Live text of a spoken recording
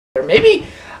Maybe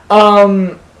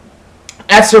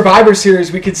at Survivor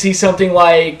Series we could see something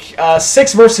like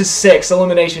 6 versus 6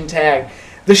 elimination tag.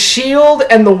 The Shield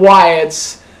and the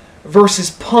Wyatts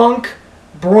versus Punk,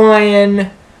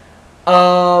 Bryan,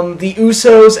 the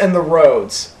Usos, and the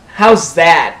Rhodes. How's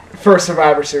that for a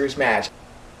Survivor Series match?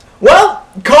 Well,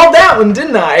 called that one,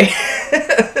 didn't I?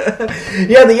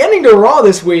 Yeah, the ending to Raw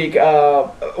this week,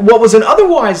 what was an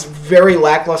otherwise very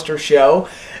lackluster show,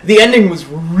 the ending was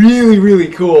really, really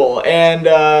cool, and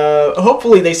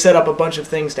hopefully they set up a bunch of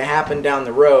things to happen down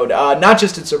the road, not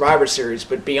just at Survivor Series,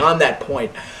 but beyond that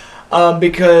point,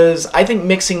 because I think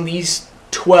mixing these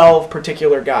 12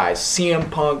 particular guys, CM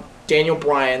Punk, Daniel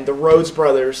Bryan, the Rhodes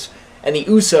brothers, and the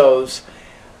Usos,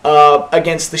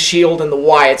 against the Shield and the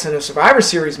Wyatts in a Survivor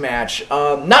Series match,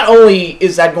 not only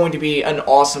is that going to be an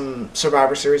awesome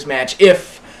Survivor Series match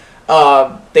if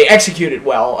they execute it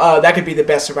well, that could be the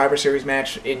best Survivor Series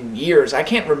match in years. I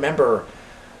can't remember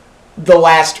the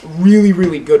last really,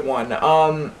 really good one.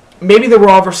 Maybe the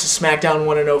Raw versus SmackDown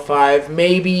one in 2005.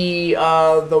 Maybe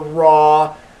the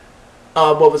Raw...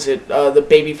 what was it? The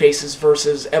Babyfaces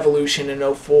versus Evolution in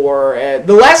 2004.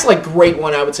 The last great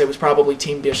one I would say was probably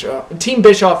Team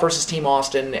Bischoff versus Team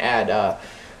Austin at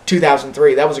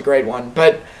 2003. That was a great one.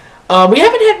 But we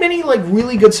haven't had many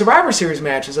really good Survivor Series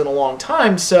matches in a long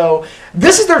time. So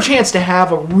this is their chance to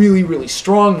have a really, really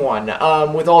strong one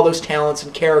with all those talents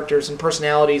and characters and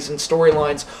personalities and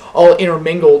storylines all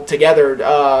intermingled together.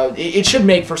 It should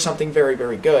make for something very,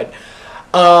 very good.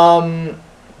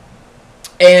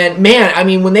 And, man, I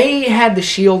mean, when they had the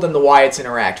Shield and the Wyatts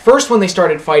interact, first when they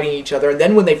started fighting each other, and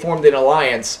then when they formed an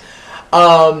alliance,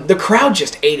 the crowd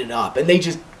just ate it up, and they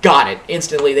just got it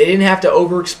instantly. They didn't have to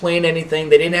over-explain anything.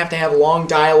 They didn't have to have long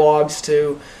dialogues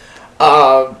to,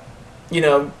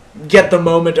 get the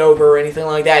moment over or anything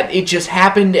like that. It just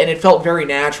happened, and it felt very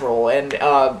natural, and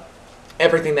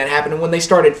everything that happened. And when they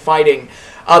started fighting,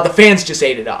 the fans just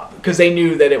ate it up, because they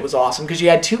knew that it was awesome, because you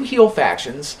had two heel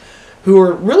factions who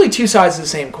are really two sides of the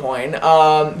same coin,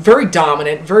 very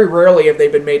dominant. Very rarely have they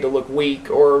been made to look weak,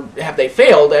 or have they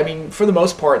failed. I mean, for the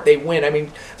most part, they win. I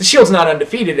mean, the Shield's not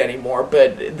undefeated anymore,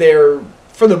 but they're,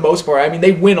 for the most part, I mean,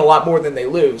 they win a lot more than they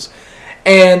lose.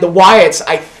 And the Wyatts,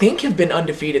 I think, have been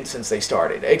undefeated since they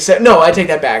started. Except, no, I take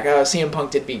that back. CM Punk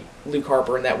did beat Luke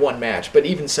Harper in that one match, but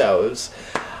even so, it was...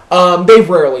 they've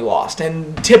rarely lost,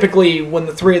 and typically when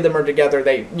the three of them are together,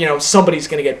 somebody's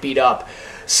going to get beat up.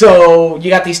 So you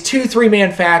got these two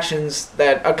three-man factions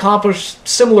that accomplish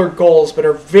similar goals, but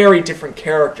are very different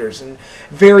characters and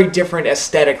very different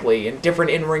aesthetically and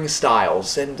different in-ring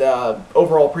styles and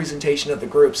overall presentation of the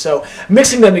group. So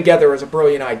mixing them together is a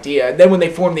brilliant idea. And then when they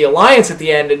formed the alliance at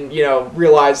the end and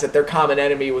realized that their common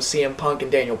enemy was CM Punk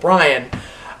and Daniel Bryan,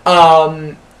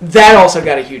 that also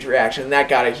got a huge reaction. That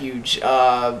got a huge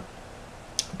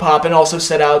pop, and also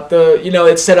set out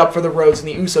it's set up for the Rhodes and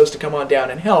the Usos to come on down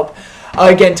and help.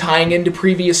 Again, tying into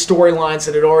previous storylines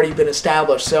that had already been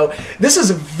established. So this is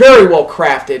very well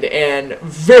crafted and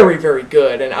very, very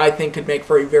good, and I think could make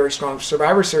for a very strong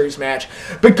Survivor Series match.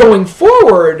 But going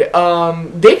forward,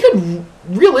 they could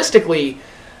realistically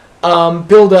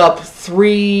build up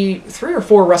three or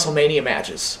four WrestleMania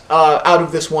matches out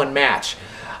of this one match.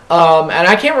 And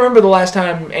I can't remember the last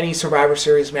time any Survivor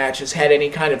Series matches had any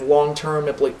kind of long-term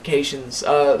implications.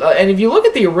 And if you look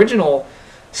at the original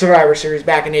Survivor Series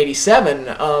back in '87,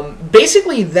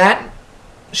 basically that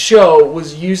show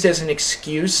was used as an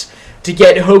excuse to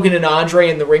get Hogan and Andre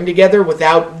in the ring together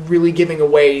without really giving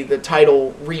away the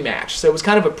title rematch. So it was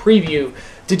kind of a preview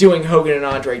to doing Hogan and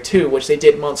Andre 2, which they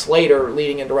did months later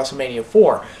leading into WrestleMania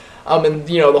 4. And,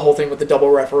 the whole thing with the double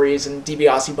referees and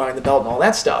DiBiase buying the belt and all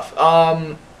that stuff.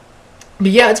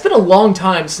 But yeah, it's been a long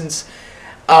time since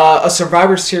a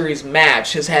Survivor Series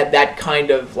match has had that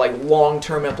kind of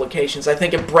long-term implications. I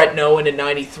think at Bret and Owen in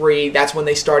 '93, that's when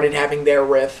they started having their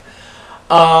riff.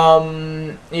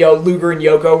 Luger and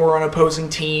Yoko were on opposing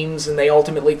teams, and they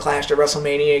ultimately clashed at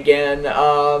WrestleMania again.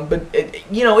 But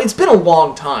it's been a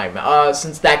long time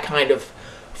since that kind of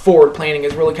forward planning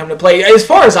has really come to play. As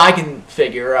far as I can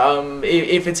figure,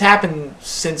 if it's happened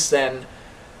since then.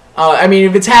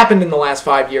 If it's happened in the last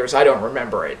 5 years, I don't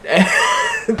remember it.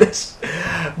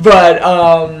 But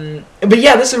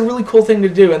yeah, this is a really cool thing to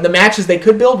do. And the matches they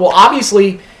could build, well,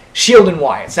 obviously, Shield and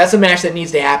Wyatts. That's a match that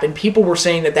needs to happen. People were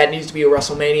saying that needs to be a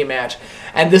WrestleMania match.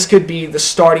 And this could be the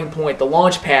starting point, the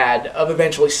launch pad of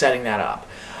eventually setting that up.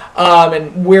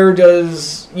 And where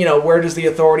does the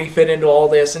Authority fit into all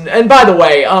this? And by the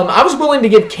way, I was willing to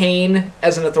give Kane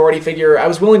as an Authority figure. I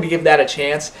was willing to give that a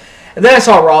chance. And then I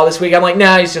saw Raw this week. I'm like,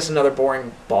 nah, he's just another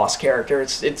boring boss character.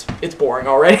 It's boring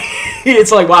already.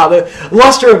 It's like, wow, the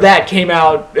luster of that came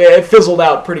out, it fizzled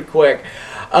out pretty quick.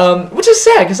 Which is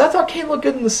sad, because I thought Kane looked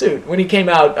good in the suit when he came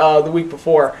out the week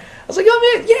before. I was like,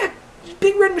 oh man, yeah,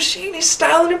 Big Red Machine, he's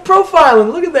styling and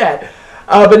profiling, look at that.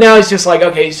 But now he's just like,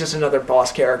 okay, he's just another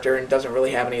boss character and doesn't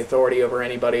really have any authority over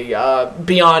anybody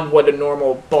beyond what a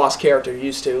normal boss character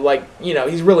used to. Like, you know,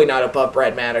 he's really not above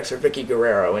Brad Maddox or Vicky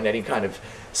Guerrero in any kind of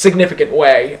significant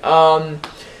way.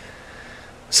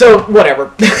 So,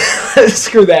 whatever.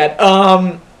 Screw that.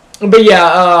 But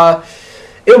yeah,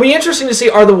 it'll be interesting to see,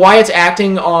 are the Wyatts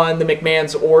acting on the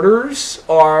McMahon's orders?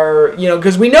 Or, you know,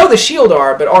 because we know the Shield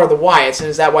are, but are the Wyatts, and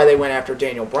is that why they went after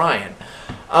Daniel Bryan?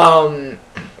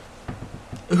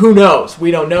 Who knows?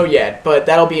 We don't know yet, but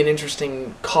that'll be an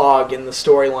interesting cog in the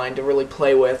storyline to really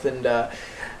play with and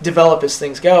develop as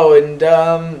things go. And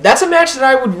that's a match that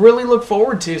I would really look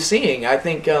forward to seeing. I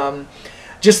think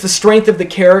just the strength of the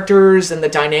characters and the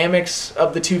dynamics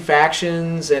of the two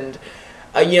factions, and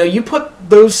you know, you put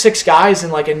those 6 guys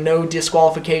in like a no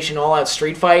disqualification all-out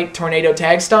street fight, tornado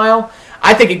tag style,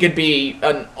 I think it could be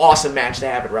an awesome match to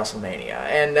have at WrestleMania,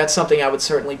 and that's something I would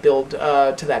certainly build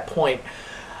to that point.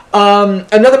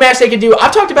 Another match they could do,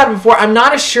 I've talked about it before, I'm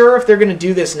not as sure if they're going to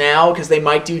do this now, because they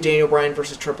might do Daniel Bryan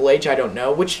versus Triple H, I don't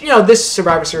know, which, you know, this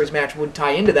Survivor Series match would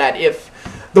tie into that if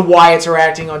the Wyatts are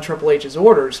acting on Triple H's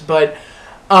orders, but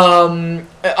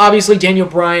obviously Daniel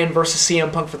Bryan versus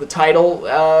CM Punk for the title,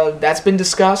 that's been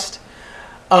discussed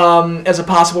as a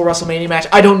possible WrestleMania match.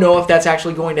 I don't know if that's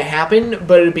actually going to happen,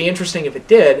 but it'd be interesting if it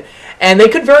did, and they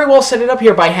could very well set it up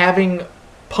here by having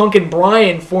Punk and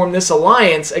Bryan form this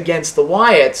alliance against the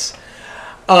Wyatts,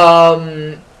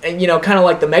 and, you know, kind of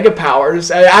like the Mega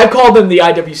Powers. I call them the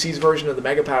IWC's version of the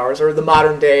Mega Powers, or the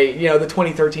modern day, you know, the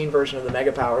 2013 version of the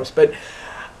Mega Powers. But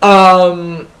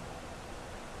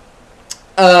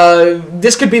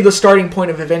this could be the starting point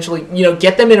of eventually, you know,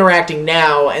 get them interacting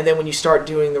now, and then when you start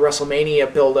doing the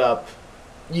WrestleMania build-up,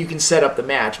 you can set up the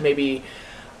match. Maybe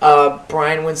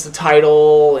Bryan wins the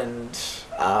title, and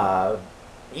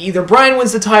either Bryan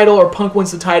wins the title or Punk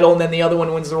wins the title, and then the other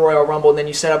one wins the Royal Rumble, and then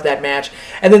you set up that match.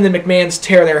 And then the McMahons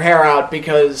tear their hair out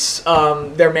because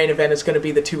their main event is going to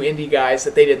be the 2 indie guys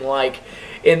that they didn't like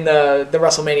in the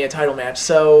WrestleMania title match.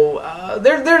 So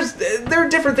there are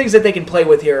different things that they can play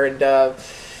with here and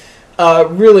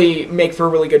really make for a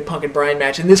really good Punk and Bryan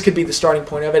match. And this could be the starting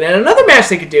point of it. And another match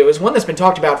they could do is one that's been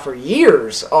talked about for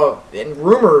years and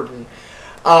rumored, and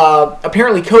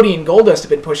apparently Cody and Goldust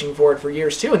have been pushing for it for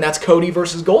years too, and that's Cody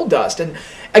versus Goldust. And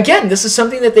again, this is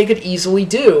something that they could easily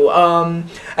do.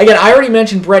 Again, I already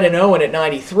mentioned Bret and Owen at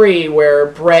 93, where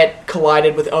Bret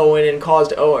collided with Owen and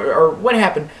caused Owen, or what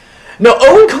happened? No,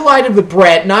 Owen collided with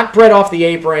Bret, knocked Bret off the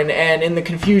apron, and in the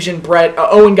confusion,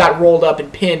 Owen got rolled up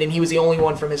and pinned, and he was the only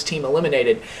one from his team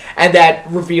eliminated. And that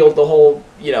revealed the whole,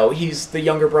 you know, he's the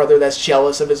younger brother that's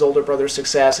jealous of his older brother's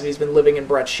success, and he's been living in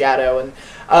Bret's shadow, and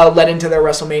led into their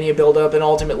WrestleMania build-up and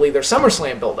ultimately their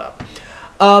SummerSlam build-up.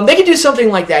 They could do something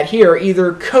like that here.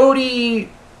 Either Cody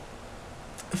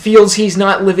feels he's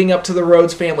not living up to the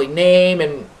Rhodes family name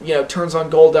and, you know, turns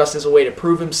on Goldust as a way to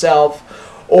prove himself,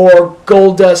 or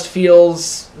Goldust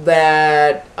feels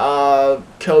that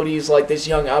Cody's like this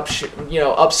young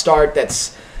upstart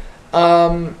that's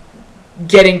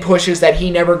getting pushes that he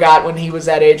never got when he was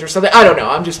that age or something. I don't know.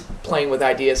 I'm just playing with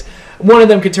ideas. One of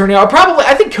them could turn out.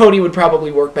 I think Cody would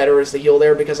probably work better as the heel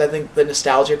there, because I think the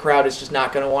nostalgia crowd is just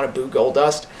not going to want to boo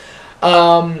Goldust.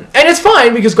 And it's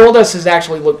fine, because Goldust has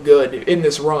actually looked good in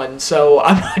this run, so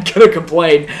I'm not going to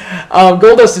complain.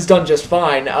 Goldust has done just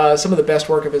fine. Some of the best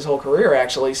work of his whole career,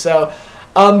 actually. So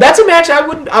that's a match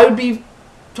I would be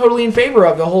totally in favor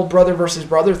of, the whole brother versus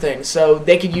brother thing. So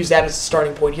they could use that as a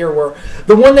starting point here, where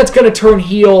the one that's going to turn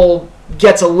heel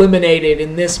gets eliminated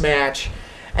in this match,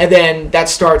 and then that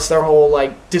starts their whole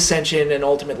like dissension and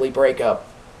ultimately breakup.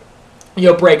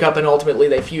 Breakup and ultimately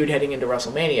they feud heading into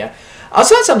WrestleMania.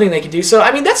 So that's something they could do. So,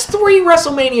 I mean, that's 3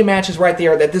 WrestleMania matches right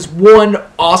there that this one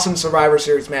awesome Survivor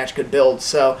Series match could build.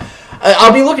 So,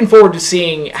 I'll be looking forward to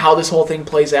seeing how this whole thing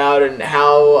plays out and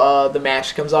how the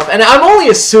match comes off. And I'm only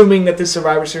assuming that this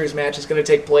Survivor Series match is going to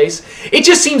take place. It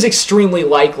just seems extremely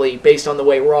likely based on the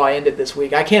way Raw ended this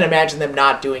week. I can't imagine them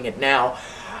not doing it now.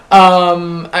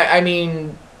 I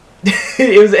mean...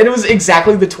 it was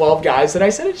exactly the 12 guys that I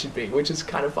said it should be, which is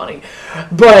kind of funny.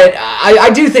 But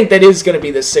I do think that is going to be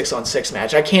this 6-on-6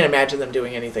 match. I can't imagine them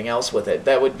doing anything else with it.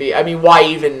 That would be, I mean,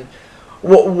 why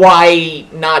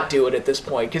not do it at this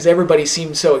point? Because everybody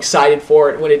seemed so excited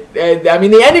for it when I mean,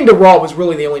 the ending to Raw was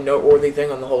really the only noteworthy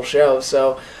thing on the whole show.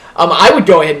 So I would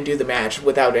go ahead and do the match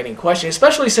without any question,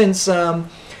 especially since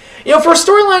You know, for a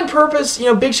storyline purpose, you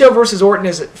know, Big Show versus Orton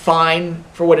is fine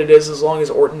for what it is, as long as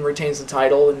Orton retains the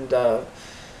title. And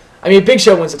I mean, if Big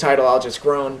Show wins the title, I'll just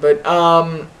groan. But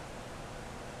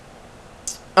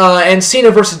and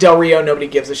Cena versus Del Rio, nobody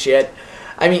gives a shit.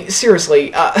 I mean,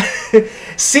 seriously,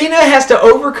 Cena has to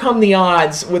overcome the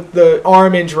odds with the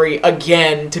arm injury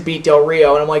again to beat Del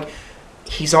Rio, and I'm like,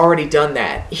 he's already done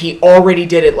that. He already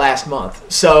did it last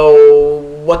month. So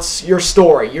what's your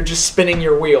story? You're just spinning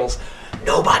your wheels.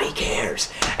 Nobody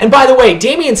cares. And by the way,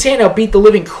 Damian Sandow beat the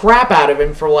living crap out of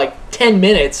him for like 10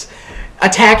 minutes,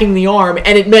 attacking the arm,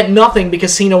 and it meant nothing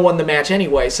because Cena won the match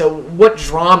anyway. So what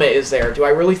drama is there? Do I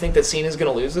really think that Cena's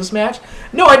going to lose this match?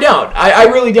 No, I don't. I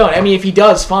really don't. I mean, if he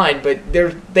does, fine, but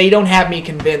they don't have me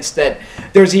convinced that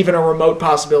there's even a remote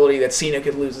possibility that Cena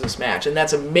could lose this match, and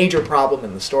that's a major problem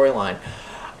in the storyline.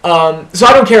 So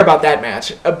I don't care about that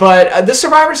match. But this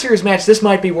Survivor Series match, this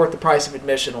might be worth the price of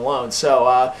admission alone.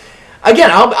 So,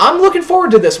 again, I'm looking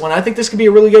forward to this one. I think this could be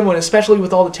a really good one, especially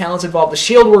with all the talents involved. The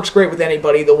Shield works great with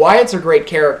anybody. The Wyatts are great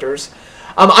characters.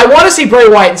 I want to see Bray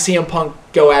Wyatt and CM Punk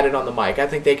go at it on the mic. I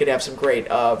think they could have some great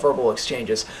verbal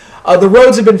exchanges. The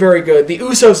Rhodes have been very good. The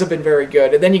Usos have been very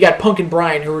good. And then you got Punk and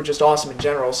Bryan, who are just awesome in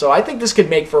general. So I think this could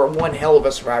make for one hell of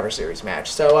a Survivor Series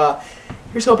match. So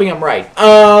here's hoping I'm right.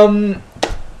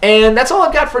 And that's all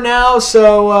I've got for now.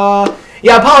 So,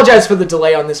 yeah, I apologize for the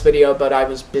delay on this video, but I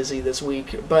was busy this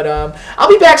week. But I'll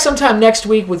be back sometime next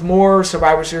week with more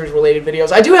Survivor Series related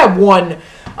videos. I do have one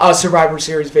Survivor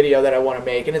Series video that I want to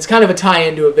make, and it's kind of a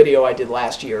tie-in to a video I did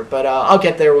last year. But I'll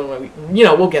get there when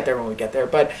we'll get there when we get there.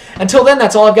 But until then,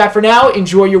 that's all I've got for now.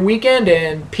 Enjoy your weekend,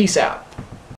 and peace out.